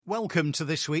Welcome to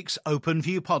this week's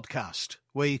Openview podcast,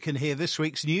 where you can hear this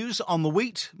week's news on the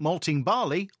wheat, malting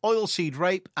barley, oilseed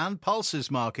rape and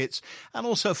pulses markets, and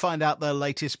also find out their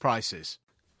latest prices.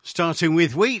 Starting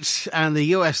with wheat and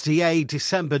the USDA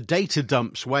December data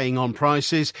dumps weighing on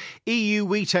prices, EU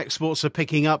wheat exports are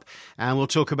picking up, and we'll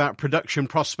talk about production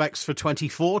prospects for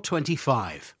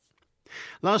 24-25.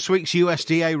 Last week's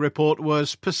USDA report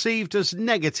was perceived as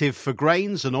negative for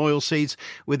grains and oilseeds,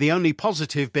 with the only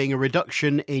positive being a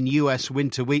reduction in US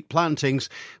winter wheat plantings,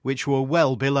 which were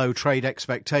well below trade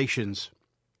expectations.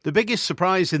 The biggest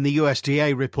surprise in the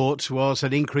USDA report was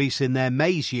an increase in their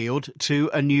maize yield to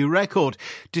a new record,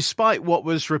 despite what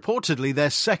was reportedly their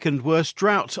second worst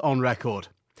drought on record.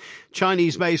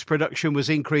 Chinese maize production was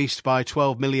increased by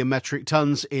 12 million metric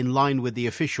tonnes in line with the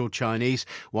official Chinese,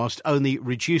 whilst only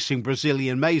reducing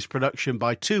Brazilian maize production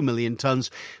by 2 million tonnes,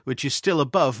 which is still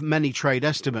above many trade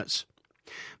estimates.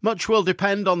 Much will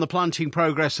depend on the planting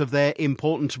progress of their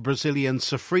important Brazilian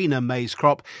safrinha maize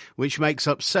crop, which makes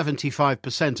up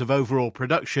 75% of overall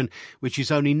production, which is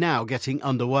only now getting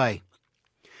underway.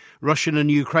 Russian and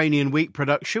Ukrainian wheat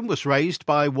production was raised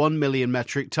by 1 million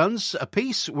metric tonnes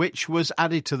apiece, which was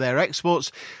added to their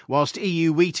exports, whilst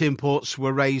EU wheat imports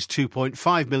were raised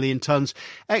 2.5 million tonnes,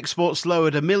 exports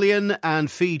lowered 1 million and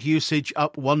feed usage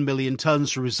up 1 million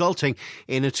tonnes, resulting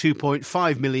in a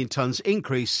 2.5 million tonnes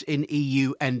increase in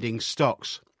EU ending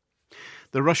stocks.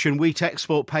 The Russian wheat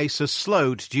export pace has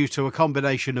slowed due to a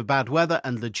combination of bad weather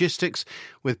and logistics,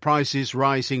 with prices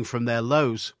rising from their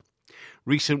lows.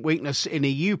 Recent weakness in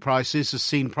EU prices has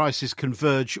seen prices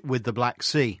converge with the Black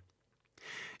Sea.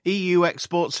 EU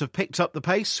exports have picked up the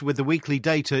pace, with the weekly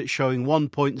data showing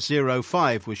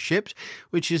 1.05 was shipped,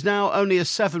 which is now only a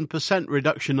 7%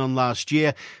 reduction on last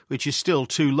year, which is still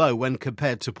too low when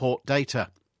compared to port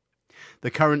data. The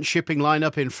current shipping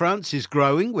lineup in France is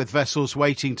growing, with vessels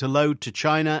waiting to load to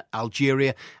China,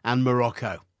 Algeria and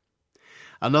Morocco.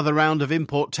 Another round of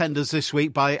import tenders this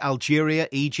week by Algeria,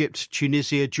 Egypt,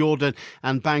 Tunisia, Jordan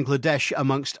and Bangladesh,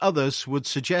 amongst others, would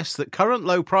suggest that current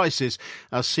low prices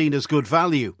are seen as good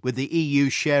value, with the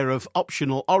EU's share of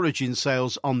optional origin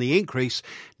sales on the increase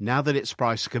now that it's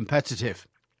price competitive.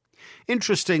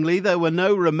 Interestingly, there were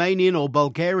no Romanian or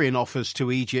Bulgarian offers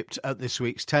to Egypt at this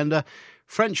week's tender.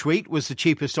 French wheat was the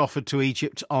cheapest offered to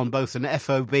Egypt on both an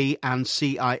FOB and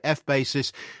CIF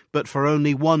basis, but for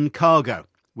only one cargo,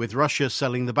 with Russia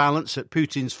selling the balance at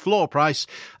Putin's floor price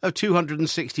of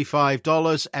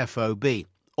 $265 FOB.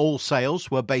 All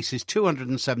sales were basis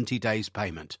 270 days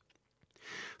payment.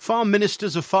 Farm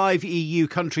ministers of 5 EU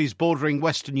countries bordering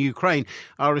western Ukraine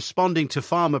are responding to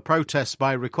farmer protests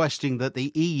by requesting that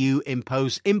the EU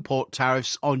impose import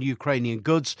tariffs on Ukrainian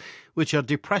goods, which are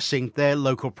depressing their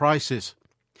local prices.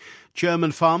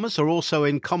 German farmers are also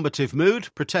in combative mood,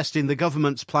 protesting the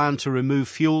government's plan to remove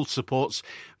fuel supports,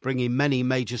 bringing many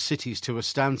major cities to a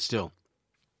standstill.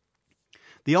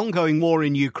 The ongoing war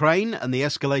in Ukraine and the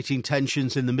escalating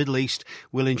tensions in the Middle East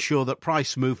will ensure that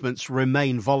price movements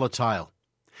remain volatile.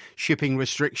 Shipping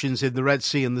restrictions in the Red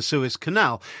Sea and the Suez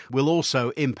Canal will also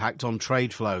impact on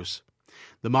trade flows.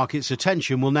 The market's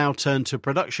attention will now turn to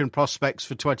production prospects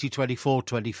for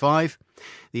 2024-25.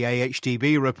 The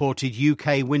AHDB reported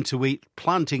UK winter wheat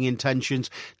planting intentions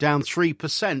down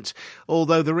 3%,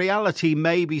 although the reality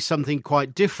may be something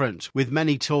quite different, with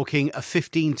many talking a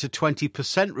 15 to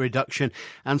 20% reduction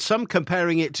and some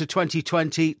comparing it to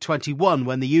 2020-21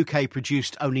 when the UK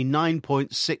produced only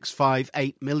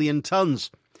 9.658 million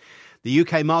tonnes. The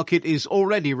UK market is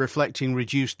already reflecting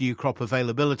reduced new crop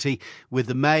availability, with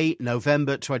the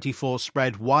May-November 24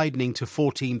 spread widening to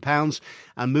 £14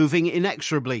 and moving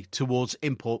inexorably towards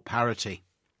import parity.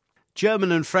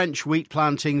 German and French wheat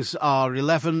plantings are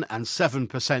 11 and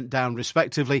 7% down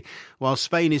respectively, while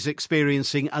Spain is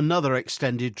experiencing another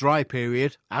extended dry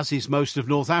period, as is most of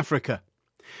North Africa.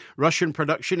 Russian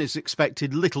production is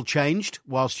expected little changed,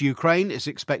 whilst Ukraine is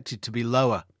expected to be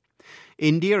lower.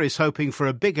 India is hoping for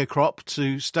a bigger crop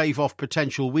to stave off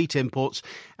potential wheat imports,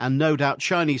 and no doubt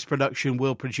Chinese production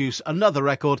will produce another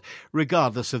record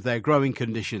regardless of their growing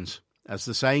conditions. As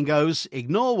the saying goes,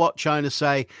 ignore what China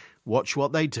say, watch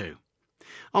what they do.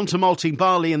 On to malting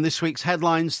barley and this week's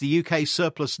headlines. The UK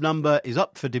surplus number is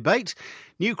up for debate,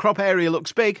 new crop area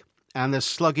looks big, and there's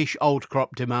sluggish old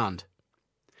crop demand.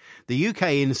 The UK,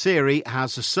 in theory,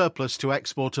 has a surplus to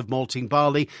export of malting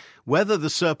barley. Whether the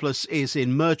surplus is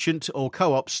in merchant or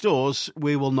co-op stores,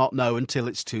 we will not know until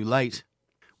it's too late.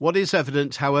 What is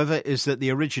evident, however, is that the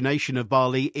origination of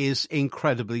barley is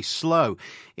incredibly slow.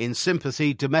 In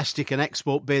sympathy, domestic and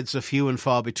export bids are few and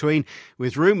far between,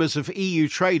 with rumours of EU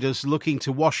traders looking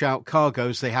to wash out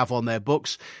cargoes they have on their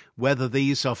books. Whether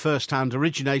these are first-hand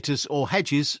originators or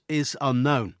hedges is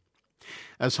unknown.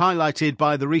 As highlighted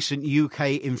by the recent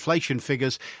UK inflation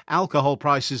figures, alcohol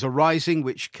prices are rising,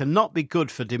 which cannot be good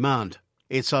for demand.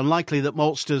 It's unlikely that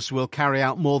maltsters will carry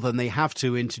out more than they have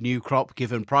to into new crop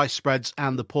given price spreads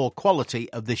and the poor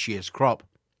quality of this year's crop.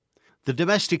 The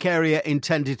domestic area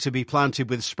intended to be planted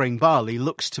with spring barley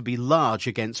looks to be large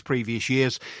against previous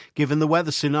years. Given the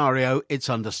weather scenario, it's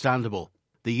understandable.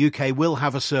 The UK will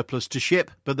have a surplus to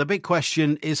ship, but the big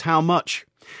question is how much.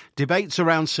 Debates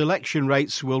around selection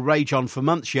rates will rage on for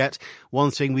months yet.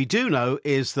 One thing we do know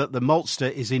is that the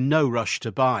maltster is in no rush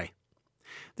to buy.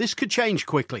 This could change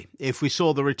quickly if we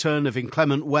saw the return of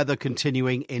inclement weather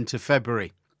continuing into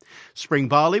February. Spring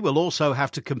barley will also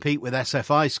have to compete with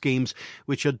SFI schemes,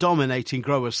 which are dominating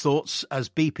growers' thoughts as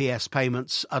BPS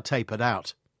payments are tapered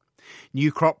out. New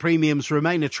crop premiums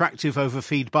remain attractive over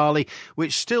feed barley,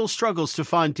 which still struggles to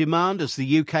find demand as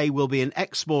the UK will be an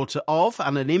exporter of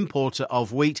and an importer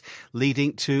of wheat,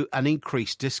 leading to an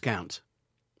increased discount.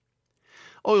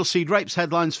 Oilseed rape's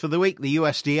headlines for the week, the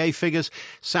USDA figures,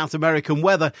 South American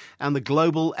weather and the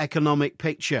global economic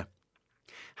picture.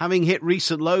 Having hit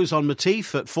recent lows on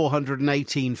Matif at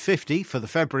 $418.50 for the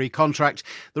February contract,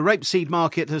 the rapeseed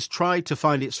market has tried to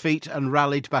find its feet and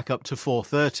rallied back up to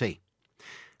 $430.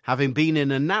 Having been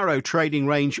in a narrow trading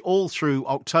range all through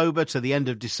October to the end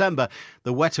of December,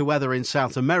 the wetter weather in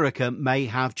South America may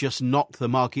have just knocked the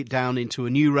market down into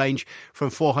a new range from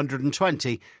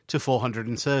 $420 to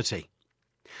 $430.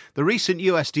 The recent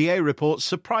USDA report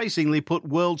surprisingly put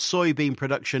world soybean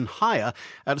production higher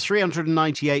at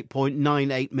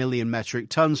 398.98 million metric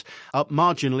tonnes, up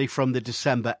marginally from the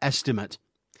December estimate.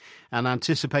 An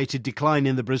anticipated decline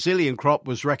in the Brazilian crop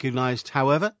was recognised.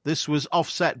 However, this was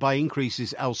offset by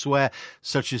increases elsewhere,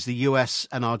 such as the US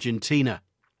and Argentina.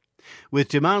 With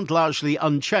demand largely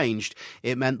unchanged,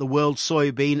 it meant the world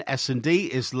soybean S&D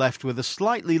is left with a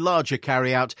slightly larger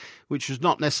carryout, which was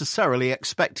not necessarily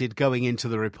expected going into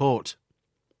the report.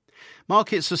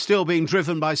 Markets are still being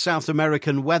driven by South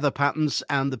American weather patterns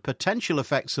and the potential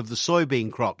effects of the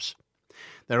soybean crops.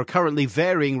 There are currently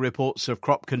varying reports of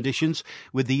crop conditions,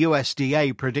 with the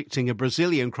USDA predicting a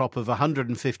Brazilian crop of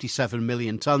 157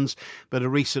 million tonnes, but a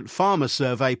recent farmer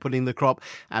survey putting the crop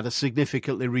at a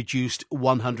significantly reduced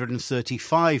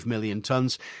 135 million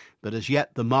tonnes, but as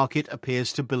yet the market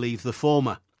appears to believe the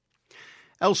former.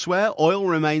 Elsewhere, oil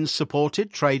remains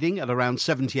supported, trading at around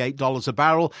 $78 a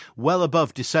barrel, well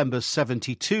above December's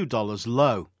 $72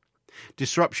 low.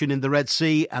 Disruption in the Red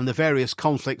Sea and the various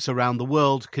conflicts around the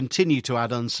world continue to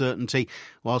add uncertainty,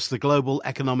 whilst the global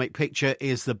economic picture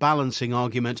is the balancing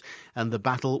argument and the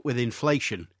battle with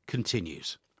inflation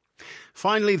continues.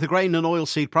 Finally, the grain and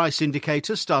oilseed price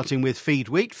indicators, starting with feed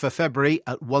wheat for February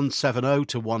at 170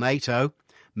 to 180,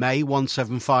 May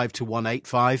 175 to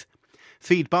 185,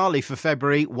 feed barley for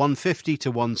February 150 to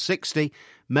 160,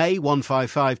 May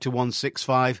 155 to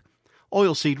 165,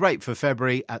 oilseed rape for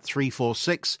February at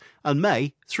 346 and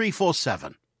May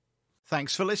 347.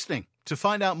 Thanks for listening. To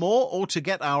find out more or to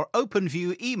get our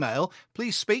Openview email,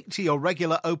 please speak to your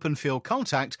regular Openfield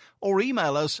contact or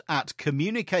email us at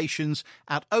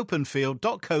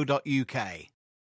communications@openfield.co.uk.